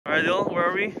Alright, Dill, where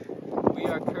are we? We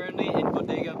are currently in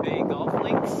Bodega Bay Golf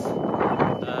Links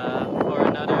for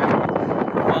another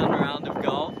fun round of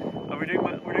golf. Are we doing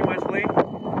match play?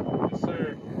 Yes,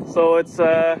 sir. So it's me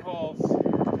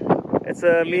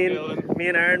Dylan.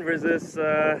 and Aaron versus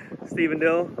Steve and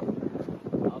Dill.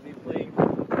 I'll be playing.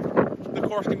 The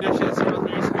course conditions are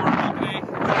very smart today. It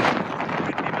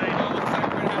looks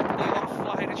like we're gonna have to play a lot of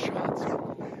flight shots.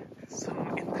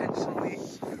 Some intentionally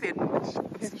thin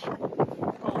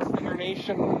Oh, Stinger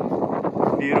Nation.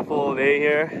 Beautiful day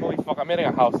here. Holy fuck, I'm hitting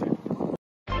a house here.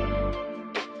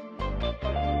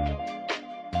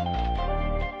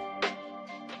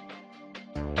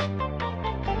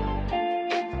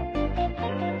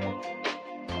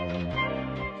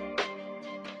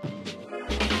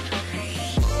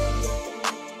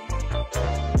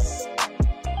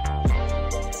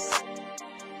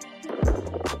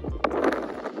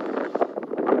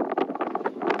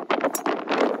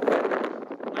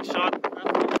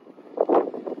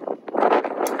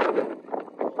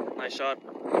 Nice shot.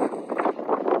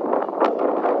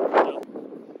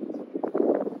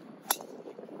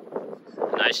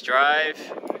 Nice drive.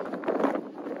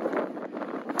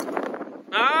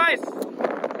 Nice!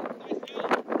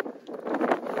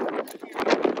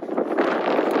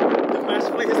 The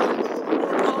match play is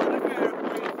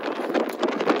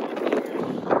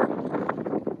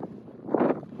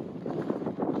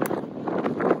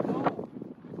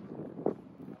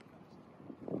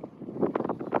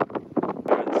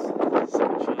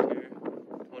second shot here.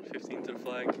 115 to the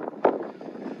flag.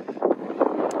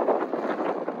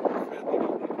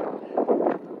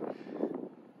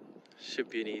 Should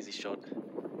be an easy shot.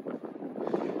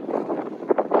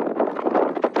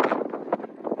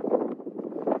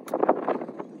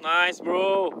 Nice,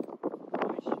 bro.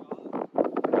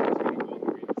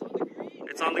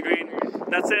 It's on the green.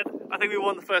 That's it. I think we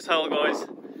won the first hole, guys.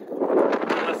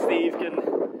 Unless Steve can. I don't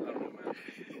know, man.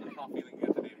 I'm not feeling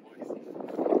good today, boys.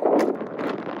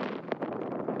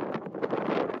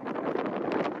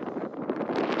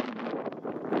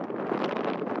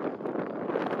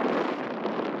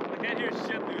 I can't hear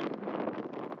shit, dude.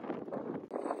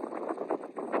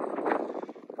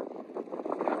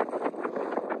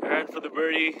 Aaron for the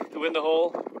birdie to win the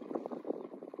hole.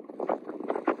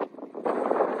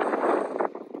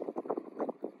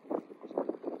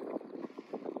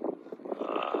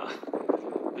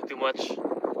 Bit too much.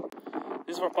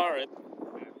 This is for par, right?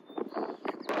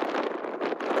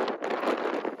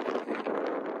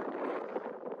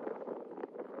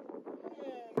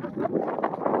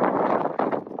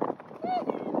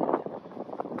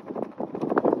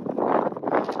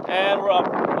 And we're up.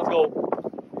 Let's go.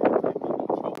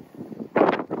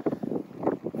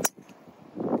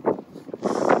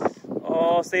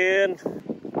 Oh, stay in.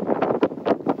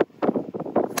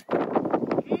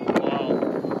 Wow.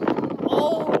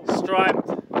 Oh, striped.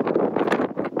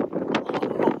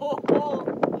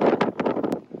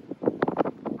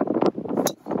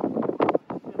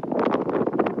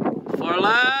 Far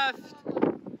left.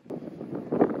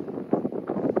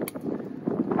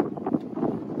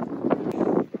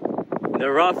 The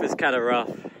rough is kind of rough.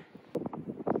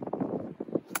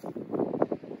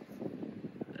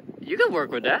 You can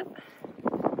work with that.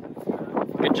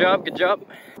 Good job, good job.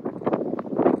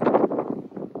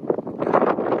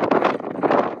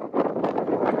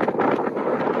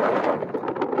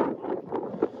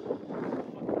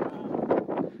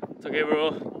 It's okay,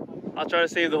 bro. I'll try to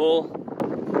save the hole.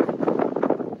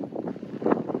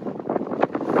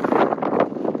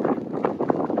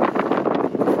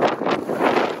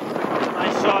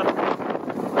 Nice shot.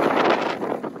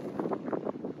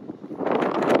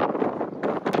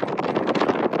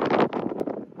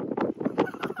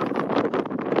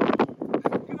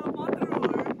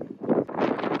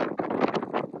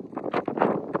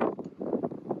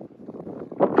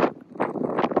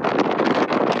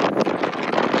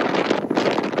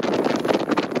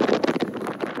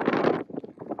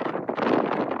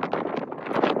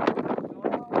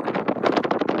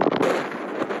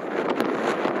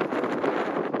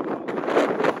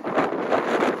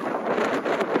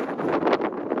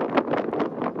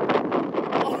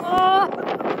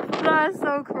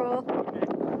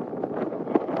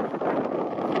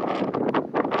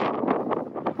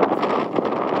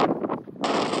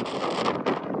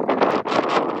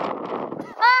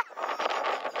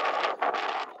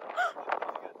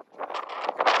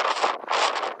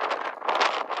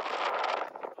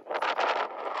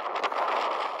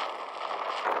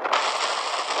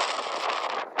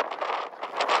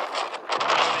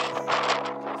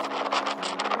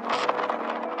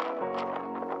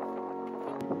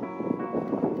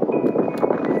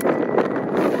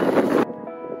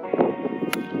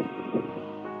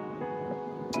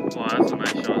 Wow, that's a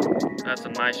nice shot. That's a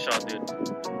nice shot, dude.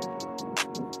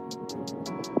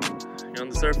 You're on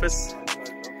the surface.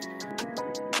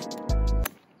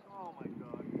 Oh my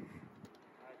god.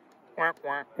 Wah,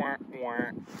 wah, wah,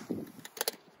 wah.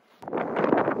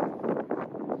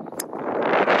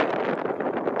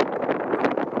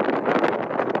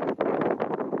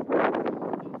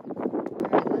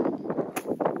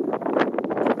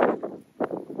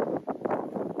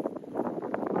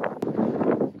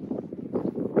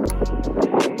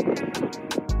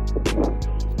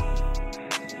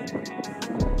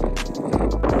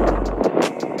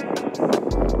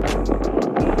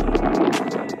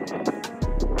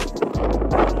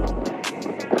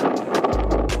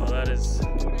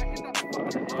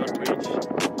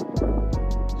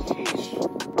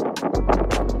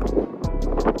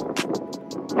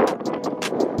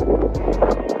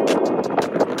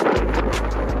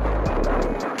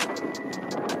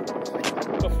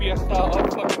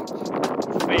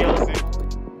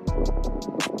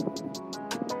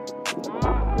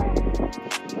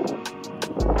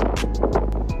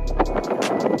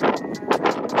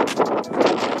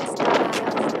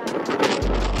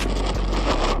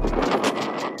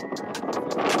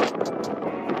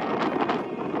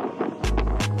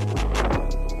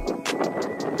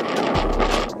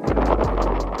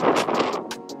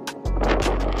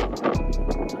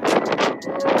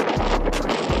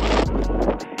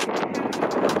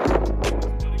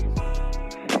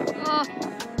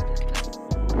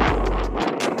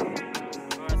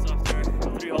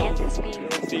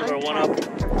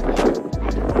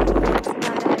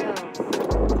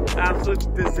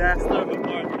 Absolute disaster of a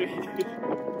par 3.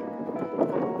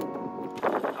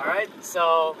 Alright,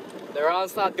 so the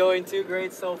round's not going too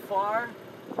great so far.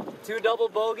 2 double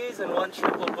bogeys and 1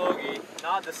 triple bogey.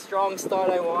 Not the strong start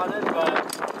I wanted,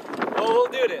 but we'll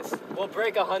do this. We'll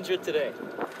break 100 today.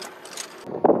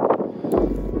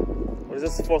 What is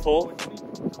this, the 4th hole?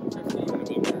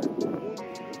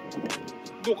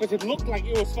 No, because it looked like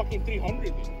it was fucking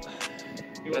 300.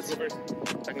 You want to go first?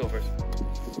 I can go first.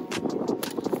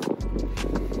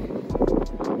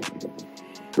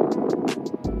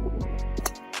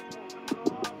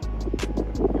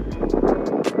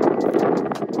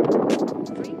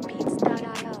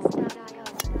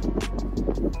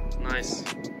 Nice.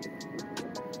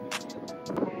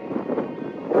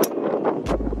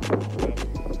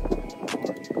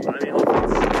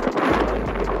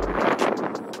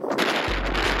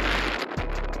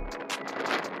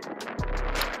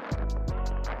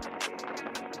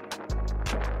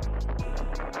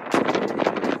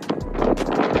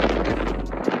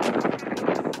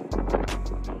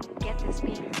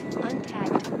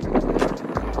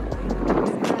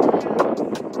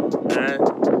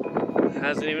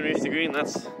 Hasn't even reached the green.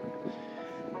 That's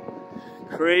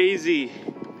crazy.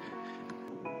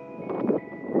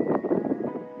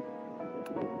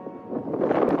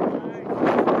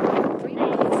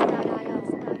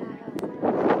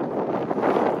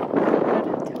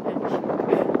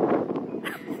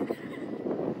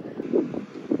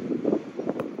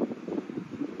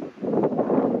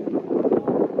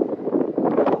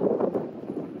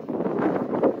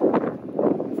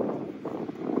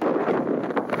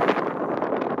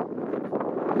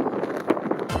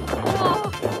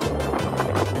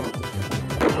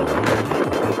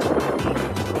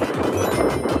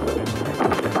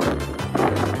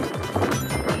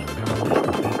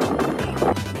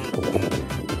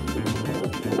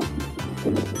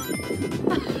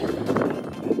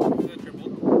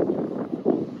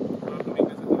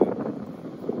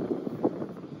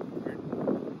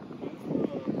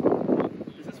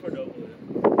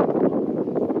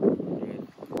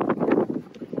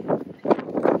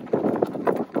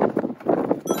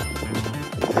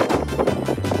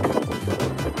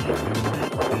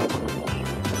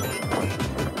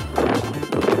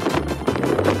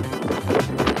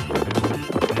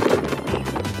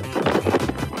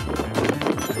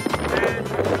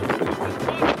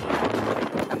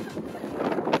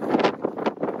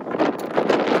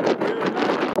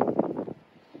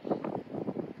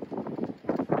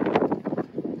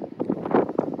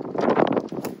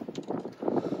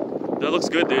 That looks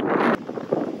good, dude.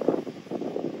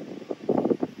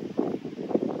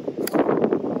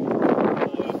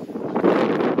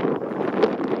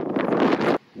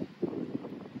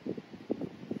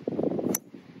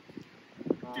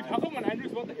 Dude, how come when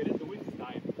Andrew's about to hit it, the wind is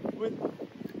dying?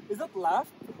 Is that left?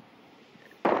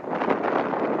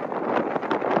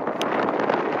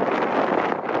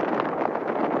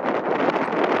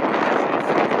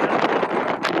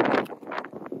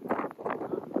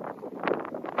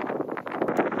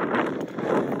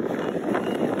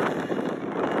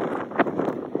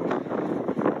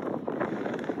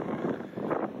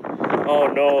 Oh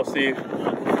no, Steve.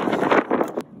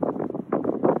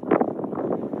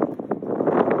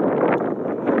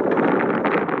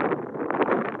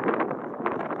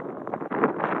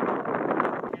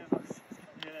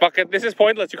 Bucket, this is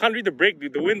pointless. You can't read the brake,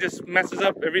 dude. The wind just messes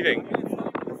up everything.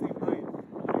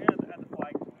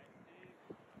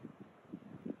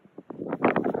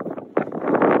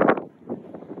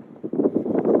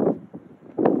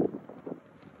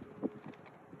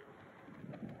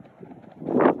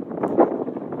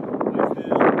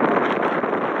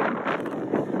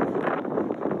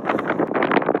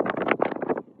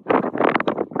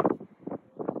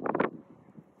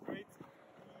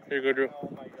 Here you go, Drew. Oh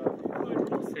my god.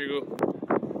 Here you go.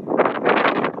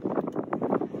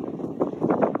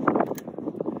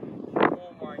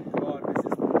 Oh my god, this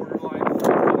is borderline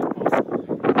impossible.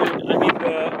 Dude, I mean,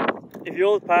 if you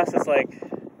hold past, it's like.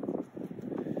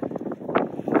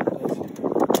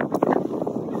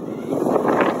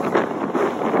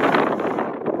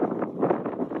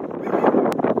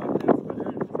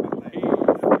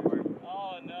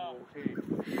 Oh no.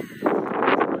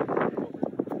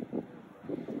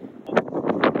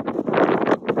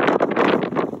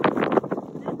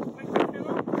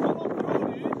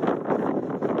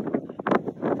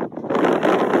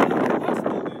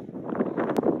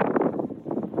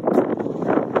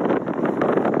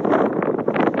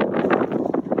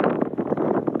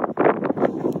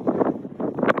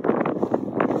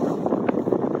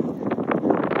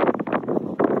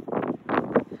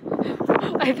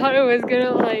 I thought it was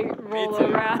gonna like roll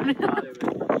around.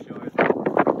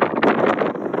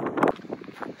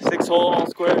 6 hole all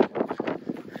square.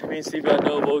 Me and Steve got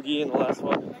no bogey in the last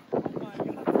one.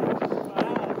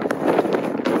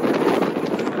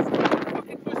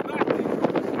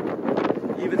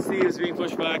 Even Steve's being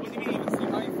pushed back. What do you mean even see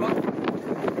how you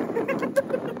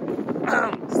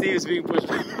fuck? Steve's being pushed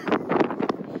back.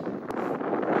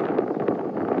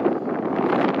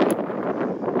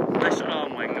 Nice shot. Oh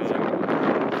my god.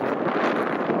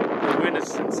 The wind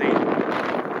is insane.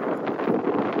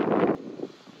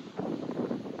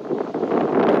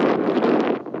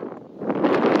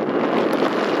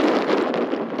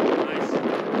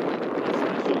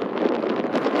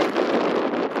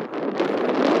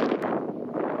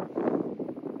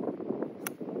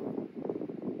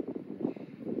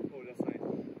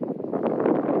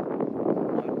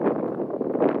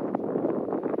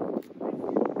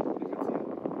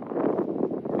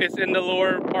 It's in the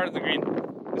lower part of the green.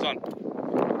 It's on.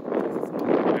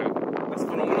 Yeah. That's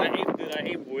phenomenal. I aim, dude.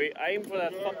 I aim for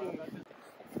that fucking.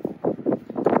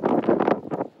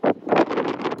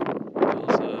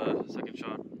 That was a second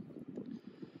shot.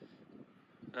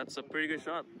 That's a pretty good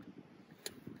shot.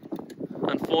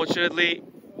 Unfortunately,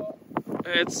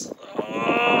 it's.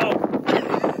 Oh!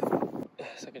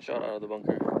 Second shot out of the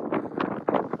bunker.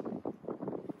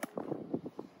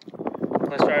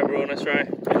 Nice try, bro. Nice try.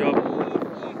 Good job.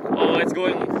 Oh, it's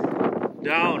going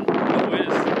down. The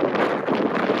wind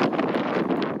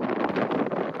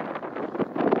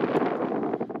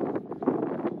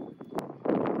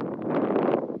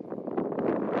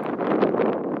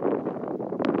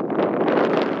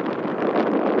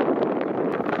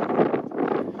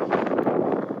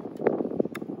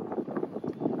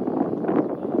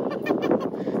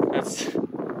that's.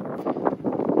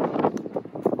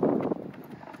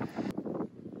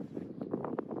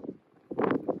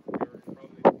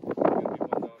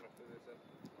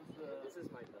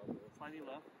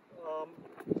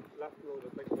 Left road, I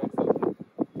think that's up.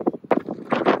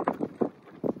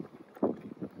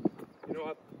 You know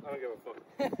what? I don't give a fuck.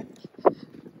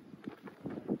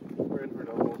 We're in for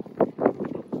double.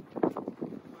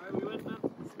 Alright, we went up.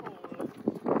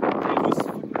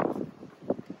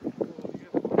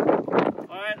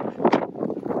 Alright.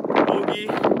 Bogey.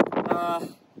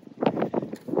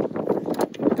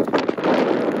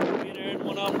 Winner,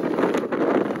 one up.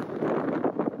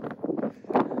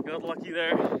 Got lucky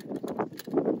there.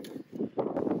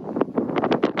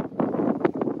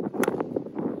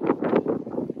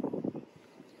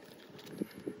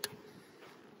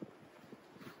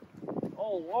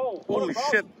 Whoa! Holy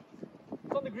shit!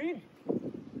 It's on the green!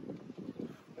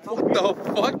 What the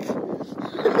fuck?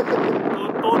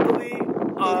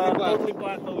 Totally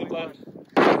flat. Totally flat.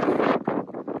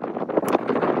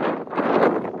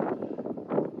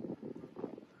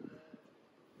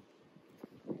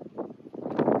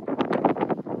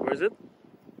 Where is it?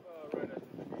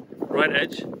 Right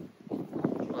edge.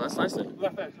 Oh, that's nice then.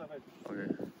 Left edge. Okay.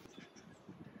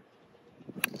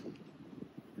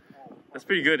 That's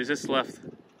pretty good. It's just left.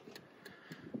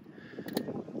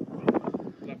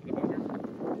 Left of the bunker.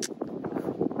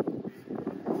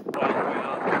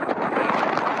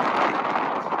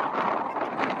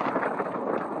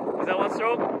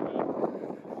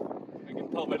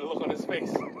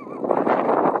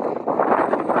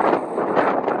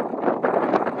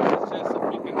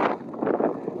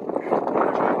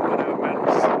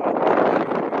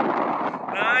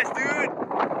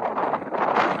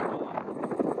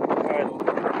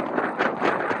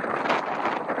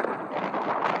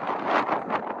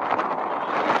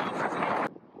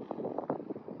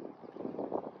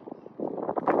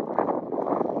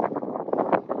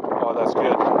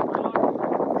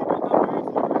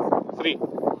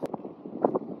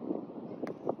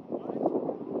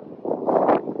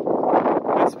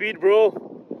 speed, bro.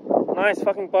 Nice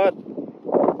fucking putt.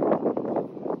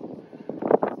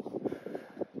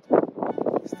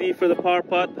 Steve for the par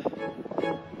putt.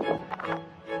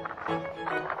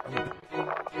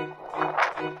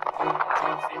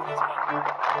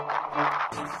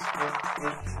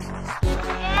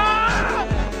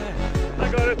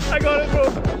 I got it, bro.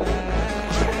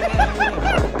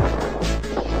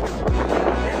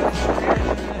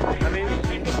 I mean,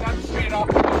 people got straight off.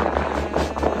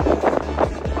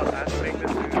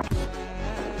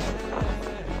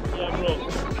 Yeah, bro.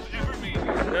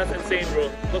 That's insane, bro.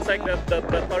 Looks like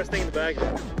that car's staying in the bag.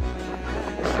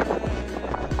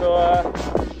 So,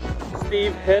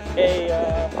 Steve hit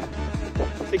a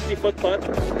 60-foot putt.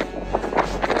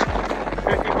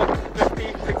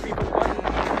 60 foot putt.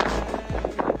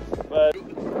 But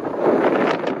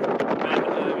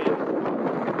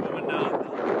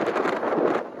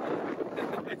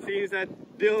it seems that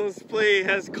Dill's play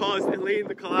has caused Elaine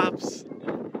to collapse.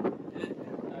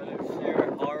 Out of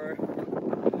sheer horror.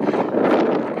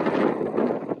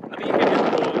 I think you can just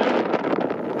go there.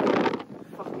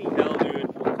 Fucking hell, dude.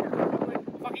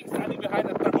 Fucking standing behind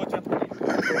that turbojet.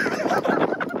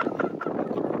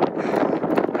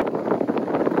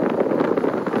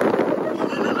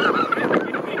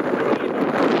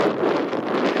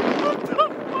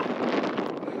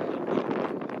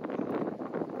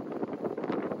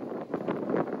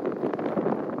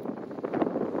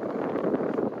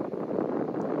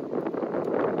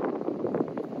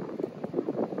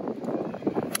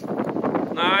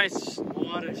 Nice.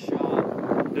 What a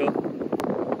shot. Dill.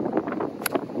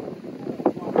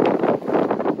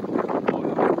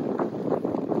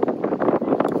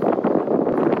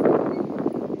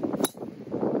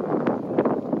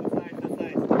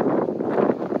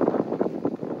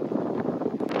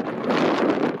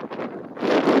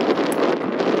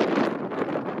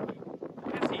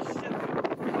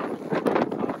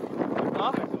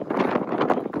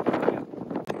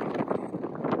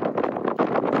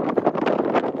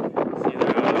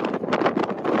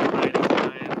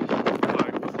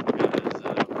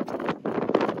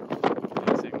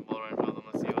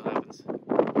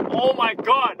 Oh my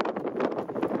god!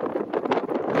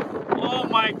 Oh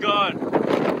my god!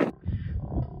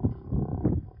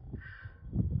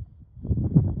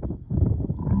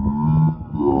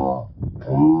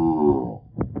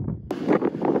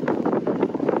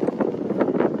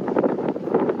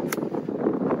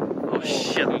 Oh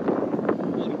shit!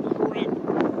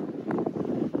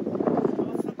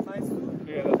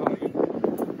 Yeah, that's all good.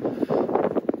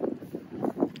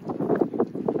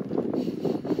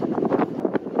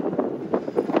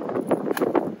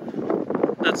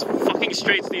 That's fucking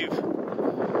straight, Steve. Oh,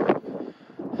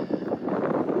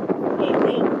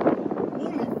 whoa.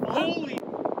 Holy!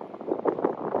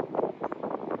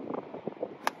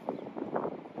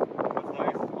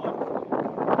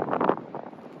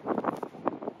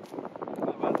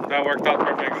 That worked out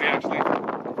perfectly, actually.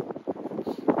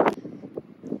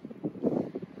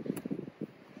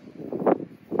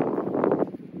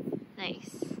 Nice.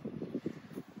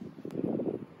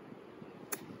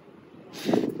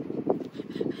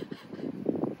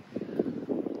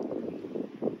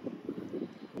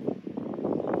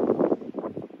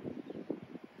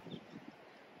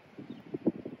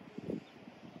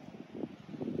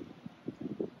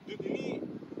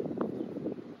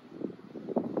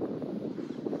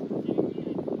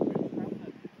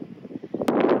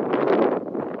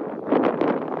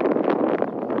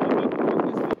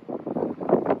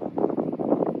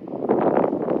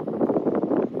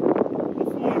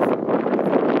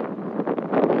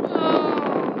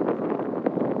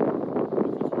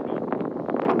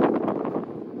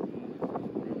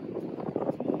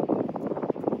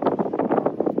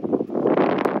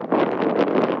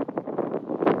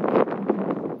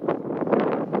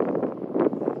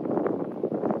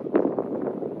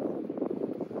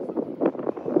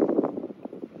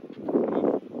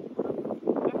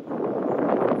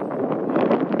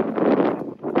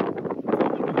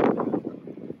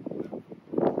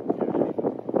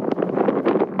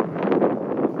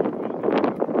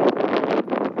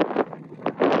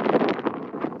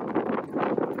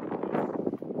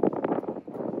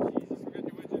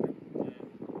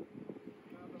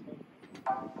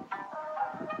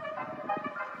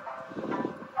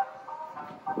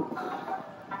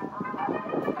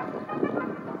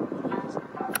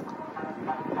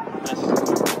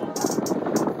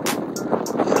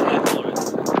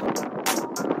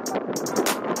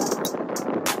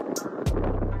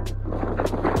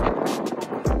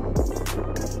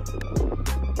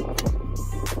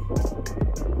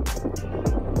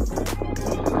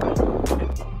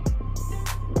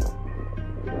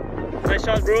 Nice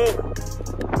shot, on, bro.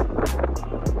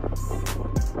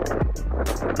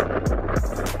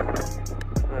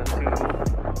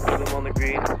 Two of them on the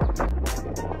green.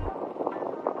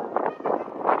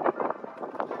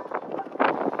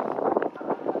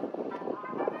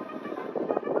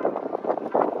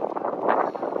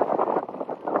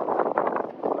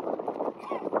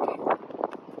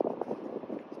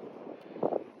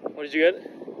 What did you get?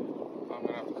 I'm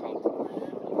gonna have to count.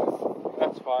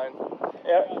 That's fine.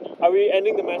 Yeah. Are we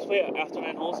ending the match play after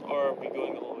 9 holes, or are we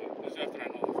going the whole way? This is after 9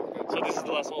 holes. So this is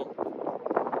the last hole.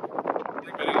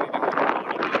 We're betting anything.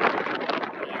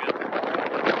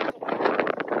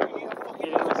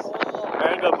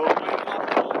 And a bogey.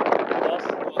 Lost.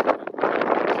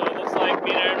 So it looks like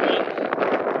me and Aaron won.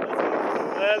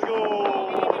 Let's go.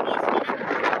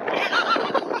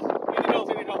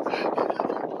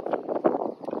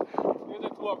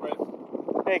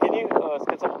 Hey, can you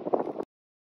sketch up?